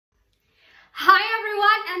Hi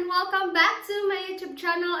everyone and welcome back to my YouTube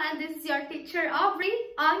channel, and this is your teacher Aubrey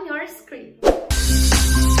on your screen.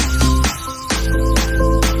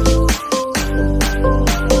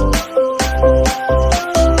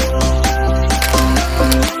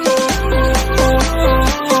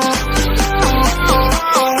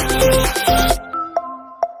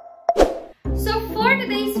 So for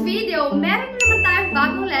today's video, meron naman tayong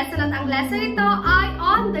bagong lesson at ang lesson ito ay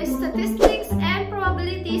on the statistics and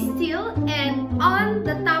probability still and on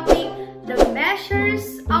the topic the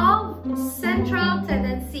measures of central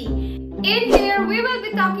tendency. In here, we will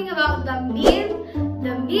be talking about the mean,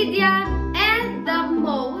 the median, and the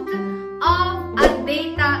mode of a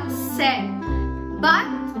data set. But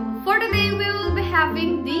for today, we will be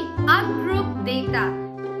having the ungrouped data,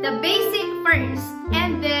 the basic first,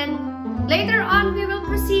 and then later on, we will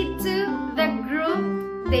proceed to the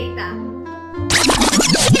grouped data.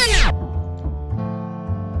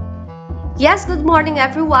 Yes, good morning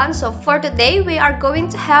everyone. So for today, we are going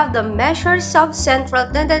to have the measures of central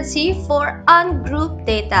tendency for ungrouped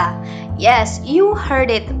data. Yes, you heard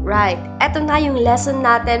it right. Ito na yung lesson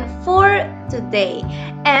natin for today.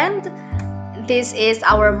 And this is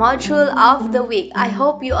our module of the week. I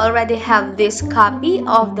hope you already have this copy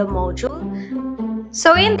of the module.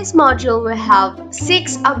 So in this module, we have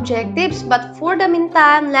 6 objectives, but for the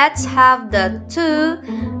meantime, let's have the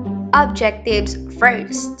 2 objectives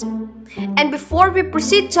first. And before we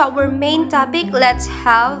proceed to our main topic, let's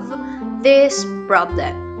have this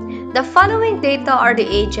problem. The following data are the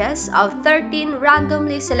ages of 13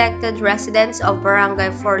 randomly selected residents of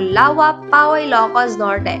Barangay Forlawa, Paway, Ilocos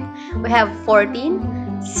Norte. We have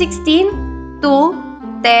 14, 16,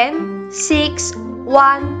 2, 10, 6,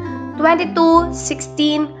 1, 22,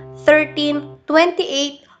 16, 13,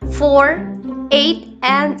 28, 4, 8,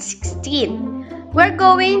 and 16. We're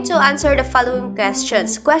going to answer the following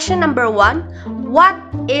questions. Question number 1. What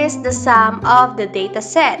is the sum of the data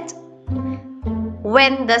set?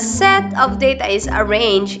 When the set of data is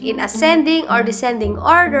arranged in ascending or descending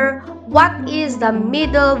order, what is the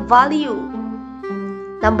middle value?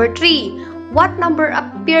 Number 3. What number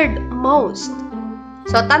appeared most?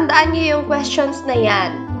 So, tandaan niyo yung questions na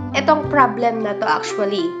yan. Itong problem na to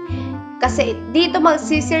actually. Kasi dito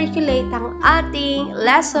mag-circulate ang ating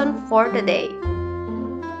lesson for today.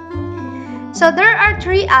 So there are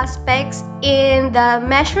 3 aspects in the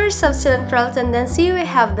measures of central tendency. We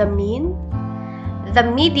have the mean, the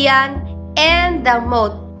median, and the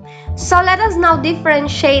mode. So let us now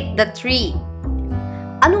differentiate the 3.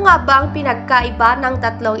 Ano nga ba ang pinagkaiba ng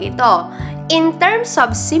tatlong ito? In terms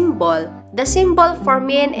of symbol, the symbol for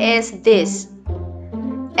mean is this,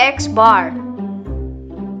 X bar.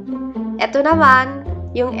 Ito naman,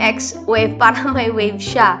 yung X wave, para may wave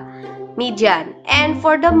siya. Median. And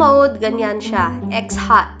for the mode, ganyan siya. X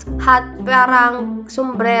hat. Hat parang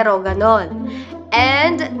sombrero, ganon.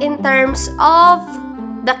 And in terms of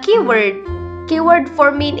the keyword, keyword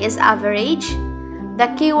for mean is average.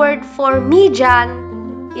 The keyword for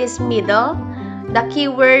median is middle. The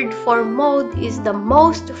keyword for mode is the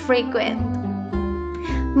most frequent.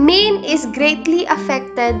 Mean is greatly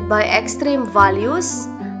affected by extreme values.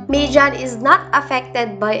 Median is not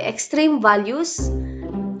affected by extreme values.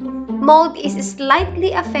 Mode is slightly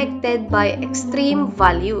affected by extreme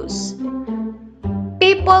values.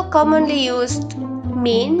 People commonly used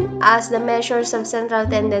mean as the measures of central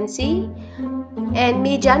tendency, and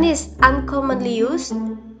median is uncommonly used,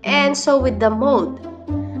 and so with the mode.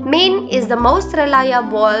 Mean is the most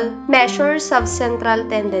reliable measures of central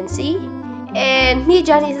tendency, and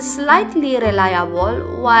median is slightly reliable,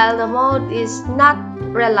 while the mode is not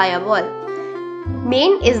reliable.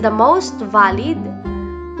 Mean is the most valid,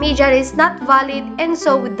 median is not valid, and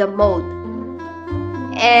so with the mode.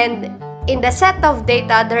 And in the set of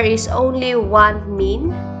data, there is only one mean.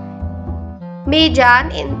 Median,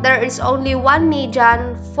 there is only one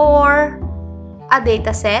median for a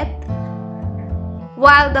data set.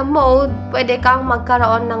 While the mode, pwede kang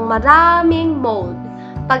magkaroon ng maraming mode.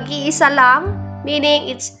 Pag-iisa lang, meaning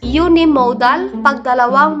it's unimodal. Pag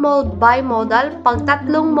dalawang mode, bimodal. Pag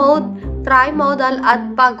tatlong mode, trimodal,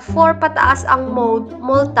 at pag 4 pataas ang mode,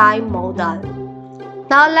 multimodal.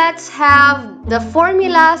 Now let's have the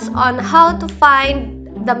formulas on how to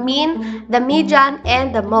find the mean, the median,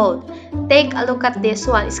 and the mode. Take a look at this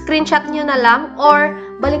one. Screenshot nyo na lang or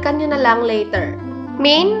balikan nyo na lang later.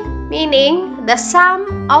 Mean, meaning the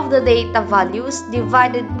sum of the data values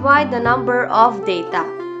divided by the number of data.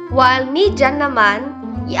 While median naman,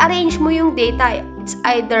 i-arrange mo yung data. It's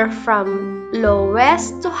either from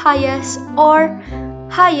lowest to highest or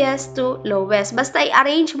highest to lowest. Basta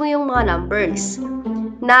i-arrange mo yung mga numbers.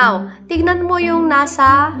 Now, tignan mo yung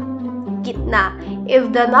nasa gitna.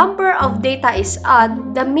 If the number of data is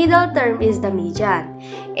odd, the middle term is the median.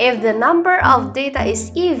 If the number of data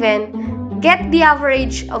is even, get the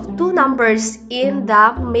average of two numbers in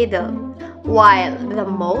the middle. While the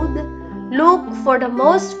mode, look for the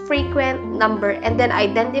most frequent number and then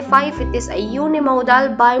identify if it is a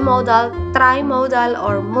unimodal, bimodal, trimodal,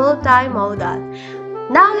 or multimodal.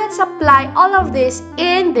 Now, let's apply all of this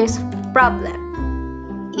in this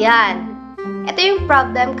problem. Yan. Ito yung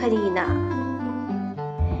problem kanina.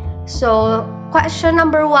 So, question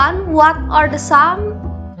number 1, what are the sum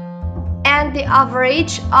and the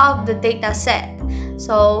average of the data set?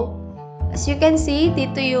 So, as you can see,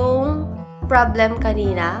 dito yung problem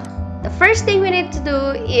kanina. The first thing we need to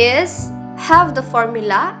do is have the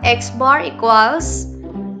formula x bar equals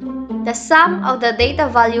the sum of the data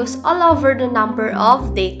values all over the number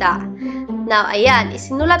of data. Now, ayan,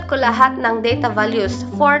 isinulat ko lahat ng data values.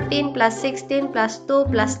 14 plus 16 plus 2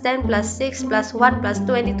 plus 10 plus 6 plus 1 plus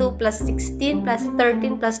 22 plus 16 plus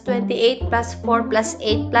 13 plus 28 plus 4 plus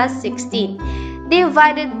 8 plus 16.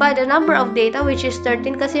 Divided by the number of data, which is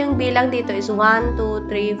 13 kasi yung bilang dito is 1,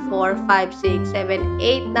 2, 3, 4, 5, 6, 7,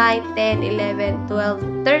 8, 9, 10, 11, 12,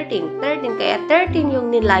 13. 13, kaya 13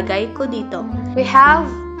 yung nilagay ko dito. We have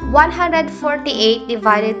 148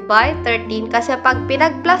 divided by 13 kasi pag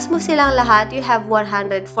pinag-plus mo silang lahat, you have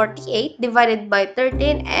 148 divided by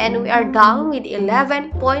 13 and we are down with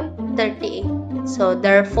 11.38. So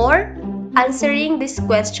therefore, answering this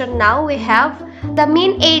question now, we have the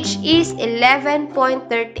mean age is 11.38.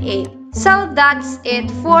 So that's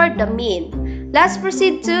it for the mean. Let's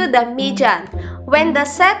proceed to the median. When the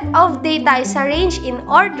set of data is arranged in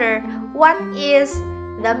order, what is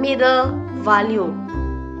the middle value?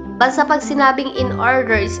 Basta pag sinabing in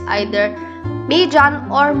order is either median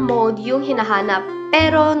or mode yung hinahanap.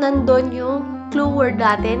 Pero nandun yung clue word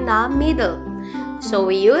natin na middle. So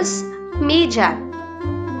we use median.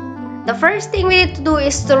 The first thing we need to do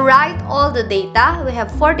is to write all the data. We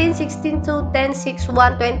have 14, 16, 2, 10, 6,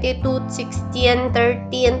 1, 22, 16,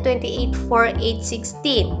 13, 28, 4, 8,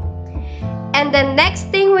 16. And the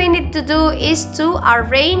next thing we need to do is to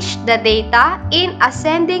arrange the data in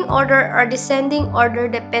ascending order or descending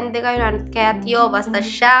order. Depende kayo ng ketyo, basta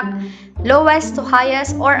siya lowest to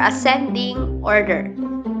highest or ascending order.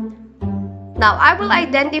 Now, I will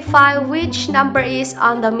identify which number is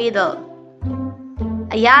on the middle.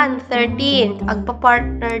 Ayan, 13.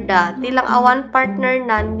 Agpa-partner da. Tilang awan partner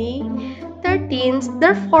na ni 13.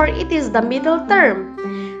 Therefore, it is the middle term.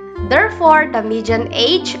 Therefore, the median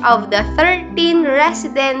age of the 13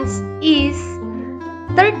 residents is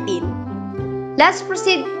 13. Let's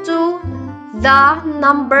proceed to the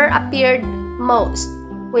number appeared most,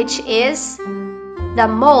 which is the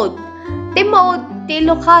mode. The mode, ti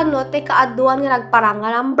lokano, ti kaaduan nga nagparanga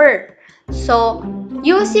number. So,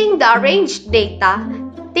 using the arranged data,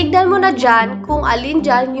 tignan mo na dyan kung alin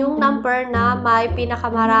dyan yung number na may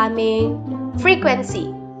pinakamaraming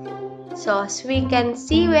frequency. So, as we can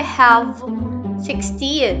see, we have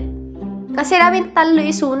 16. Kasi namin talo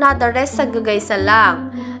isuna, the rest sa gagaysa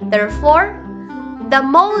lang. Therefore, the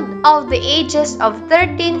mode of the ages of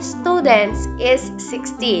 13 students is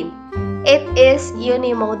 16. It is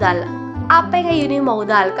unimodal. Apay nga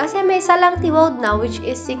unimodal kasi may salang mode na which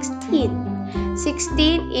is 16.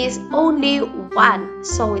 16 is only 1.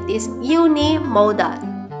 So, it is unimodal.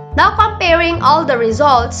 Now, comparing all the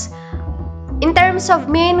results, in terms of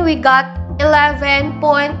mean, we got 11.38.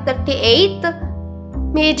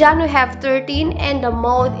 Median, we have 13. And the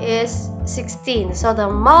mode is 16. So, the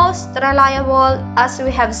most reliable, as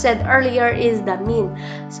we have said earlier, is the mean.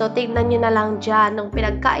 So, tignan nyo na lang dyan ng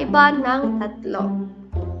pinagkaiba ng tatlo.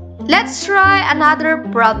 Let's try another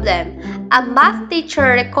problem. A math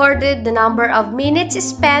teacher recorded the number of minutes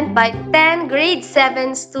spent by 10 grade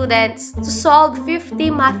 7 students to solve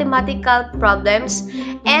 50 mathematical problems,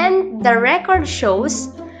 and the record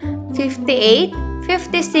shows 58,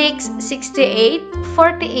 56, 68,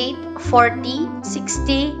 48, 40,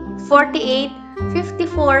 60, 48,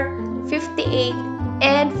 54, 58,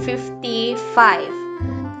 and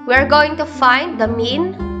 55. We're going to find the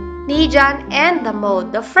mean, median, and the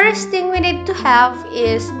mode. The first thing we need to have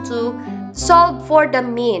is to solve for the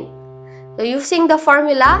mean. So using the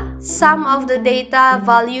formula, sum of the data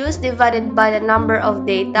values divided by the number of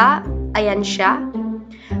data, ayan siya.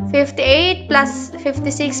 58 plus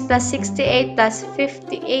 56 plus 68 plus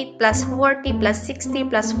 58 plus 40 plus 60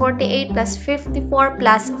 plus 48 plus 54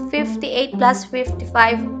 plus 58 plus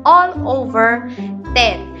 55 all over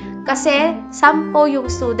 10. Kasi 10 yung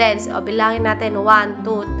students. O bilangin natin 1,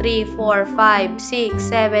 2, 3, 4, 5, 6,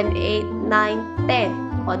 7, 8, 9, 10.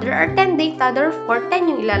 O there are 10 data, therefore 10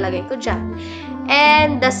 yung ilalagay ko dyan.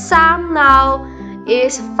 And the sum now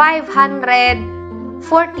is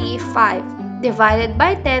 545 divided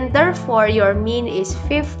by 10. Therefore, your mean is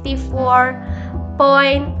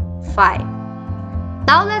 54.5.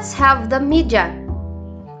 Now, let's have the median.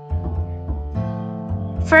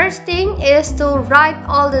 First thing is to write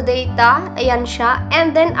all the data, ayan siya,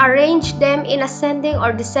 and then arrange them in ascending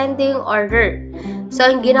or descending order. So,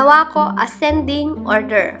 yung ginawa ko, ascending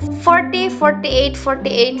order. 40, 48,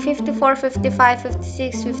 48, 54, 55,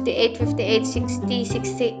 56, 58, 58, 60,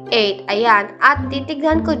 68. Ayan. At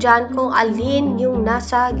titignan ko dyan kung alin yung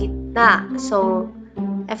nasa gitna. So,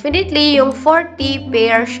 definitely, yung 40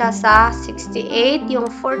 pair siya sa 68, yung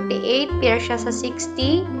 48 pair siya sa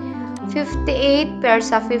 60, 58 pair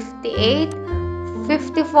sa 58,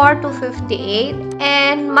 54 to 58,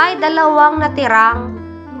 and may dalawang natirang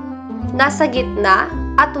nasa gitna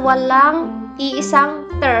at walang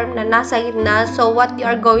iisang term na nasa gitna. So, what you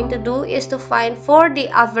are going to do is to find for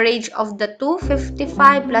the average of the two, 55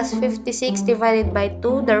 plus 56 divided by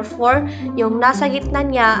 2. Therefore, yung nasa gitna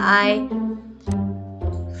niya ay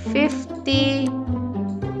 55.5.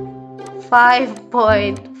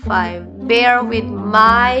 Bear with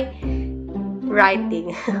my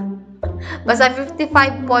writing. Basta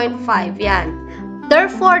 55.5. Yan.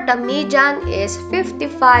 Therefore, the median is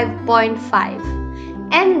 55.5.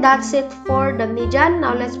 And that's it for the median.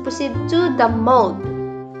 Now, let's proceed to the mode.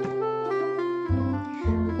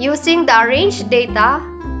 Using the arranged data,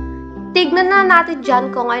 tignan na natin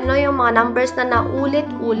dyan kung ano yung mga numbers na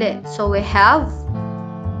naulit-ulit. So, we have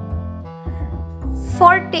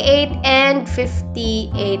 48 and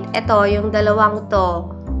 58. Ito, yung dalawang to.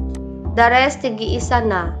 The rest, tig-iisa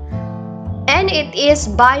na. And it is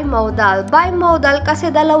bimodal. Bimodal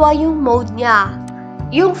kasi dalawa yung mode niya.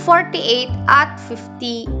 Yung 48 at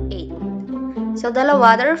 58. So,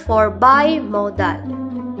 dalawa, therefore, bimodal.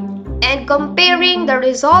 And comparing the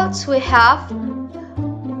results, we have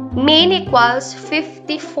mean equals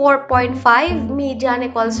 54.5, median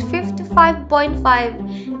equals 55.5,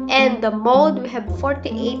 and the mode, we have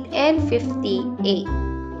 48 and 58.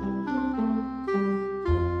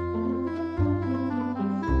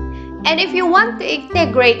 And if you want to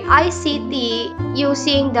integrate ICT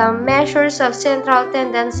using the measures of central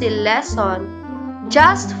tendency lesson,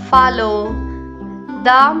 just follow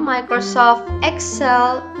the Microsoft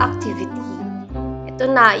Excel activity.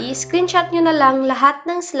 Ito na, i-screenshot nyo na lang lahat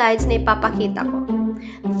ng slides na ipapakita ko.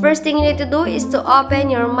 First thing you need to do is to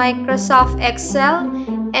open your Microsoft Excel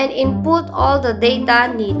and input all the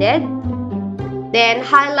data needed. Then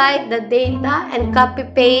highlight the data and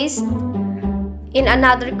copy-paste in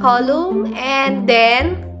another column, and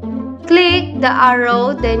then click the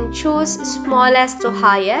arrow, then choose smallest to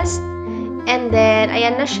highest, and then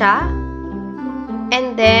ayan na siya,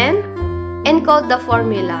 and then encode the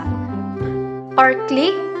formula or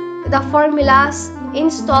click the formulas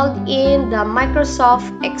installed in the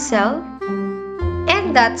Microsoft Excel,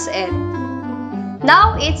 and that's it.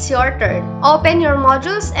 Now it's your turn. Open your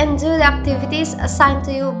modules and do the activities assigned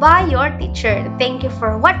to you by your teacher. Thank you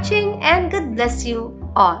for watching and God bless you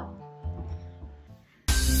all.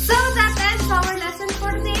 So that's